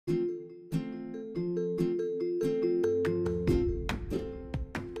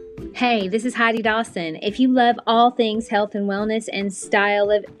Hey, this is Heidi Dawson. If you love all things health and wellness and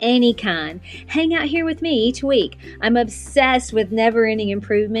style of any kind, hang out here with me each week. I'm obsessed with never-ending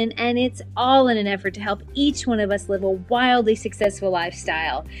improvement, and it's all in an effort to help each one of us live a wildly successful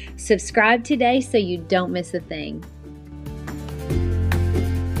lifestyle. Subscribe today so you don't miss a thing.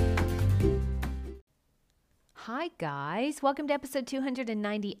 Hi, guys. Welcome to episode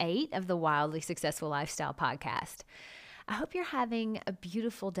 298 of the Wildly Successful Lifestyle Podcast. I hope you're having a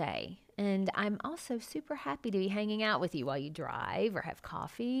beautiful day, and I'm also super happy to be hanging out with you while you drive or have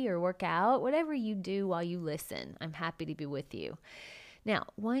coffee or work out, whatever you do while you listen. I'm happy to be with you. Now,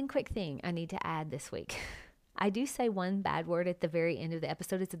 one quick thing I need to add this week. I do say one bad word at the very end of the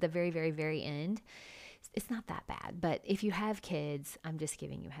episode. It's at the very, very, very end. It's not that bad, but if you have kids, I'm just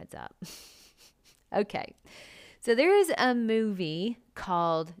giving you a heads up. Okay. So there is a movie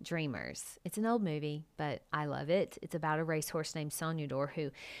called Dreamers. It's an old movie, but I love it. It's about a racehorse named Sonya Dor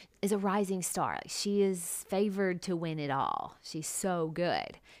who is a rising star. She is favored to win it all. She's so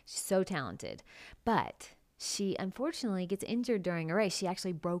good. She's so talented. But she unfortunately gets injured during a race. She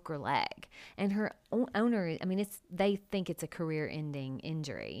actually broke her leg. And her owner, they think it's a career-ending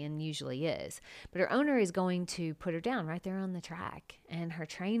injury, and usually is. But her owner is going to put her down right there on the track. And her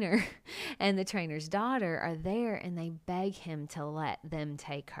trainer and the trainer's daughter are there, and they beg him to let them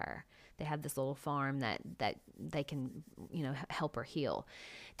take her. They have this little farm that they can, help her heal.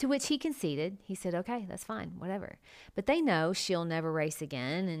 To which he conceded. He said, okay, that's fine, whatever. But they know she'll never race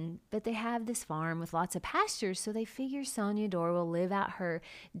again, but they have this farm with lots of pastures, so they figure Sonya Dor will live out her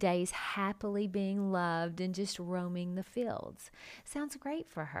days happily being loved and just roaming the fields. Sounds great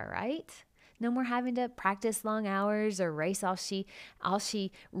for her, right? No more having to practice long hours or race. All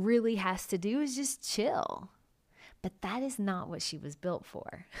she really has to do is just chill. But that is not what she was built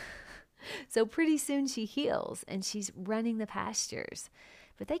for. So pretty soon she heals and she's running the pastures.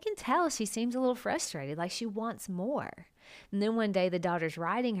 But they can tell she seems a little frustrated, like she wants more. And then one day the daughter's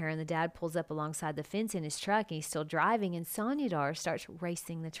riding her and the dad pulls up alongside the fence in his truck and he's still driving, and Sonya Dor starts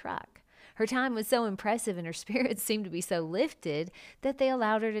racing the truck. Her time was so impressive and her spirits seemed to be so lifted that they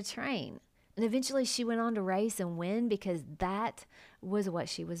allowed her to train. And eventually she went on to race and win because that was what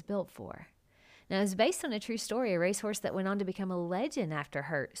she was built for. Now, it's based on a true story, a racehorse that went on to become a legend after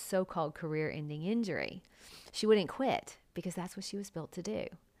her so-called career-ending injury. She wouldn't quit because that's what she was built to do.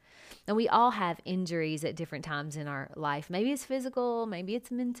 And we all have injuries at different times in our life. Maybe it's physical, maybe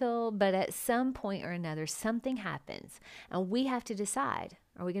it's mental, but at some point or another, something happens. And we have to decide,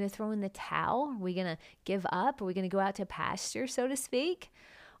 are we going to throw in the towel? Are we going to give up? Are we going to go out to pasture, so to speak?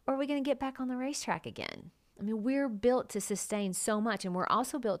 Or are we going to get back on the racetrack again? We're built to sustain so much, and we're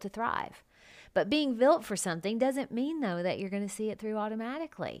also built to thrive. But being built for something doesn't mean, though, that you're going to see it through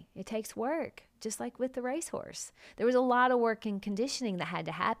automatically. It takes work, just like with the racehorse. There was a lot of work and conditioning that had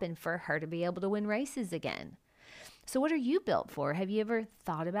to happen for her to be able to win races again. So what are you built for? Have you ever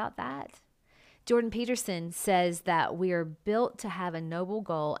thought about that? Jordan Peterson says that we are built to have a noble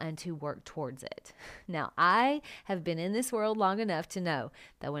goal and to work towards it. Now, I have been in this world long enough to know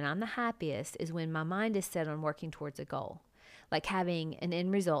that when I'm the happiest is when my mind is set on working towards a goal, like having an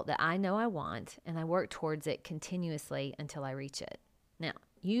end result that I know I want, and I work towards it continuously until I reach it. Now,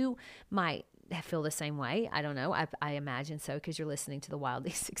 you might feel the same way. I don't know. I imagine so because you're listening to the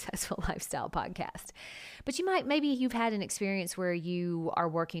Wildly Successful Lifestyle Podcast. But maybe you've had an experience where you are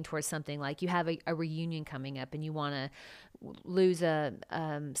working towards something, like you have a reunion coming up and you want to lose a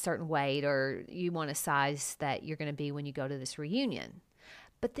certain weight, or you want a size that you're going to be when you go to this reunion.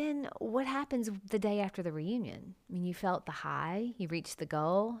 But then what happens the day after the reunion? You felt the high, you reached the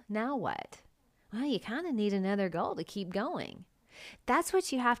goal. Now what? Well, you kind of need another goal to keep going. That's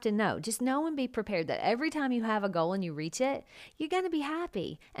what you have to know. Just know and be prepared that every time you have a goal and you reach it, you're going to be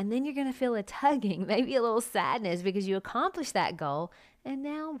happy. And then you're going to feel a tugging, maybe a little sadness because you accomplished that goal. And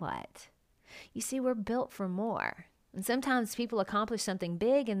now what? You see, we're built for more. And sometimes people accomplish something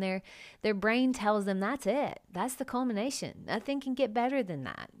big and their brain tells them that's it. That's the culmination. Nothing can get better than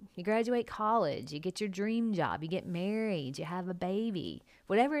that. You graduate college, you get your dream job, you get married, you have a baby,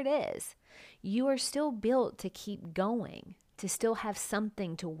 whatever it is. You are still built to keep going, to still have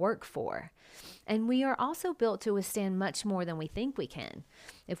something to work for. And we are also built to withstand much more than we think we can.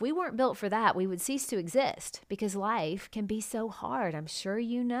 If we weren't built for that, we would cease to exist because life can be so hard. I'm sure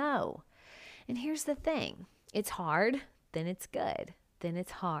you know. And here's the thing. It's hard, then it's good. Then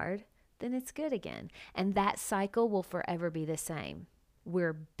it's hard, then it's good again. And that cycle will forever be the same.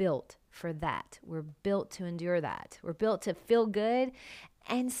 We're built for that. We're built to endure that. We're built to feel good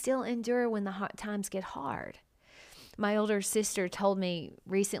and still endure when the hard times get hard. My older sister told me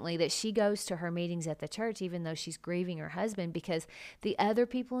recently that she goes to her meetings at the church even though she's grieving her husband because the other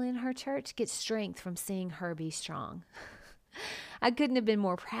people in her church get strength from seeing her be strong. I couldn't have been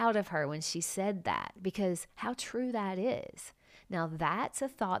more proud of her when she said that, because how true that is. Now that's a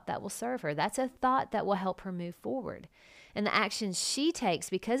thought that will serve her. That's a thought that will help her move forward. And the actions she takes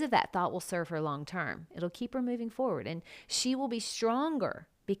because of that thought will serve her long term. It'll keep her moving forward, and she will be stronger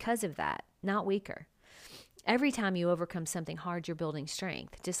because of that, not weaker. Every time you overcome something hard, you're building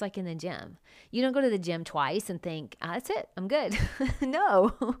strength, just like in the gym. You don't go to the gym twice and think, that's it, I'm good.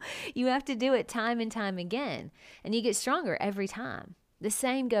 No, you have to do it time and time again, and you get stronger every time. The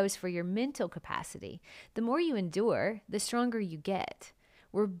same goes for your mental capacity. The more you endure, the stronger you get.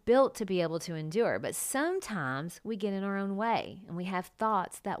 We're built to be able to endure, but sometimes we get in our own way and we have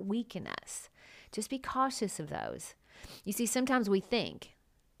thoughts that weaken us. Just be cautious of those. You see, sometimes we think,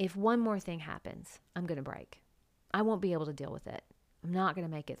 if one more thing happens, I'm going to break. I won't be able to deal with it. I'm not going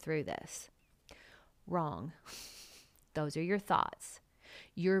to make it through this. Wrong. Those are your thoughts.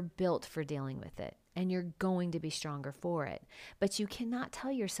 You're built for dealing with it, and you're going to be stronger for it. But you cannot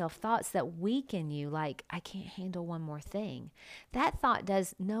tell yourself thoughts that weaken you, like, I can't handle one more thing. That thought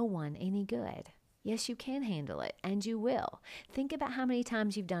does no one any good. Yes, you can handle it, and you will. Think about how many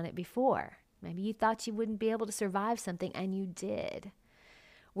times you've done it before. Maybe you thought you wouldn't be able to survive something, and you did.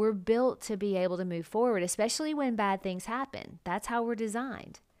 We're built to be able to move forward, especially when bad things happen. That's how we're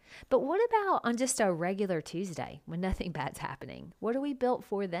designed. But what about on just a regular Tuesday when nothing bad's happening? What are we built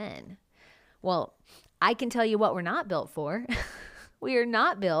for then? Well, I can tell you what we're not built for. We are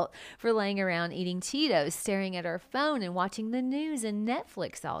not built for laying around eating Cheetos, staring at our phone, and watching the news and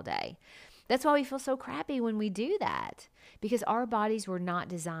Netflix all day. That's why we feel so crappy when we do that, because our bodies were not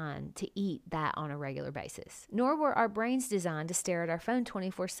designed to eat that on a regular basis, nor were our brains designed to stare at our phone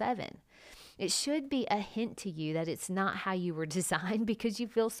 24/7. It should be a hint to you that it's not how you were designed, because you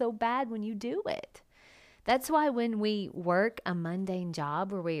feel so bad when you do it. That's why when we work a mundane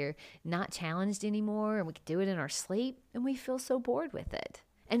job where we're not challenged anymore and we can do it in our sleep, and we feel so bored with it.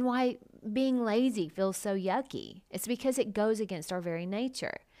 And why being lazy feels so yucky. It's because it goes against our very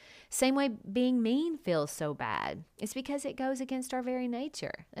nature. Same way being mean feels so bad. It's because it goes against our very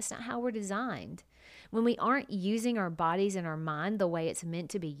nature. That's not how we're designed. When we aren't using our bodies and our mind the way it's meant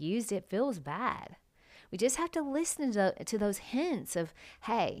to be used, it feels bad. We just have to listen to those hints of,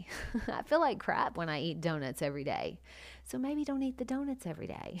 hey, I feel like crap when I eat donuts every day. So maybe don't eat the donuts every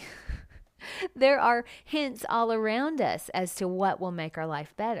day. There are hints all around us as to what will make our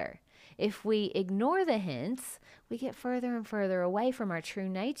life better. If we ignore the hints, we get further and further away from our true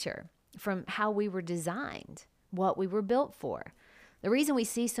nature, from how we were designed, what we were built for. The reason we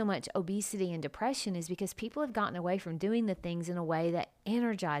see so much obesity and depression is because people have gotten away from doing the things in a way that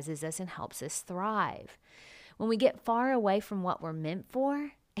energizes us and helps us thrive. When we get far away from what we're meant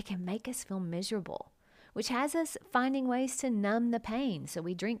for, it can make us feel miserable, which has us finding ways to numb the pain. So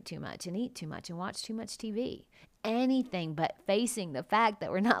we drink too much and eat too much and watch too much TV. Anything but facing the fact that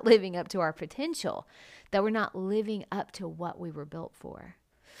we're not living up to our potential, that we're not living up to what we were built for.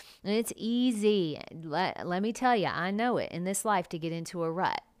 And it's easy, let me tell you, I know it, in this life to get into a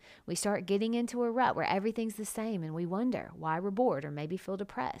rut. We start getting into a rut where everything's the same and we wonder why we're bored or maybe feel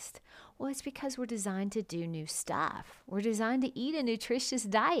depressed. Well, it's because we're designed to do new stuff. We're designed to eat a nutritious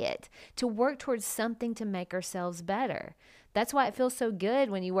diet, to work towards something to make ourselves better. That's why it feels so good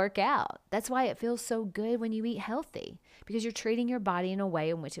when you work out. That's why it feels so good when you eat healthy, because you're treating your body in a way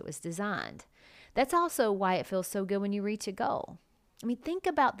in which it was designed. That's also why it feels so good when you reach a goal. I mean, think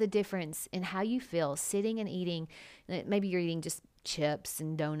about the difference in how you feel sitting and eating. Maybe you're eating just chips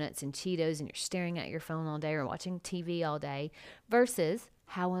and donuts and Cheetos and you're staring at your phone all day or watching TV all day, versus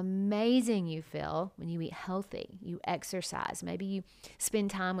how amazing you feel when you eat healthy, you exercise. Maybe you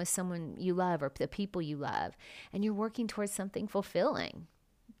spend time with someone you love or the people you love, and you're working towards something fulfilling.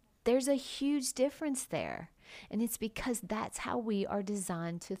 There's a huge difference there, and it's because that's how we are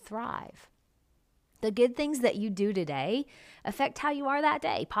designed to thrive. The good things that you do today affect how you are that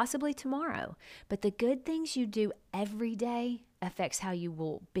day, possibly tomorrow. But the good things you do every day affects how you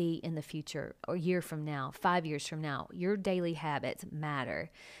will be in the future, or a year from now, 5 years from now. Your daily habits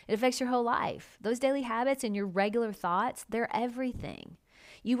matter. It affects your whole life. Those daily habits and your regular thoughts, they're everything.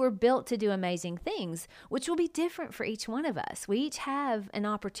 You were built to do amazing things, which will be different for each one of us. We each have an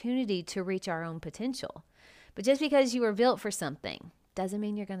opportunity to reach our own potential. But just because you were built for something doesn't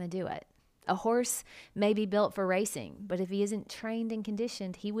mean you're going to do it. A horse may be built for racing, but if he isn't trained and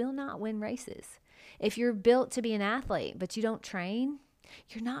conditioned, he will not win races. If you're built to be an athlete, but you don't train,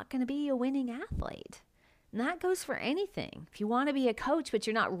 you're not going to be a winning athlete. And that goes for anything. If you want to be a coach, but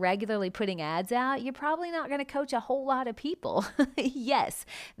you're not regularly putting ads out, you're probably not going to coach a whole lot of people. Yes,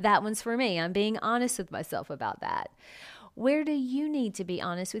 that one's for me. I'm being honest with myself about that. Where do you need to be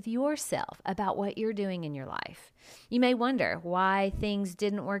honest with yourself about what you're doing in your life? You may wonder why things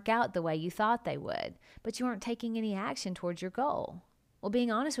didn't work out the way you thought they would, but you aren't taking any action towards your goal. Well,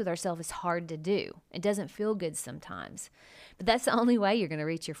 being honest with ourselves is hard to do. It doesn't feel good sometimes. But that's the only way you're going to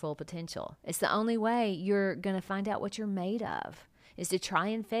reach your full potential. It's the only way you're going to find out what you're made of, is to try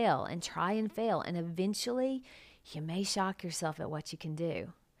and fail and try and fail. And eventually, you may shock yourself at what you can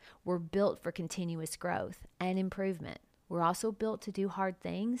do. We're built for continuous growth and improvement. We're also built to do hard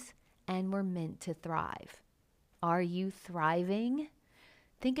things, and we're meant to thrive. Are you thriving?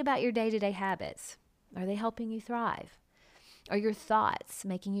 Think about your day-to-day habits. Are they helping you thrive? Are your thoughts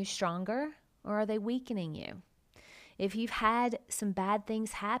making you stronger, or are they weakening you? If you've had some bad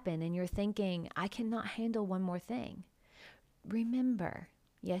things happen and you're thinking, I cannot handle one more thing, remember,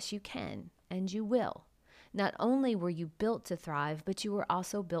 yes, you can, and you will. Not only were you built to thrive, but you were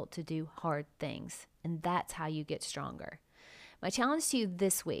also built to do hard things, and that's how you get stronger. My challenge to you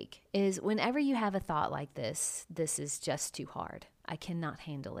this week is whenever you have a thought like this is just too hard. I cannot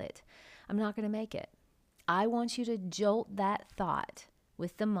handle it. I'm not going to make it. I want you to jolt that thought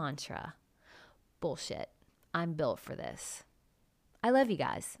with the mantra, bullshit, I'm built for this. I love you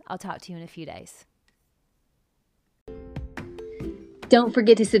guys. I'll talk to you in a few days. Don't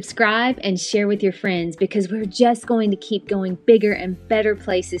forget to subscribe and share with your friends, because we're just going to keep going bigger and better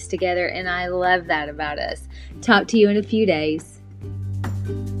places together, and I love that about us. Talk to you in a few days.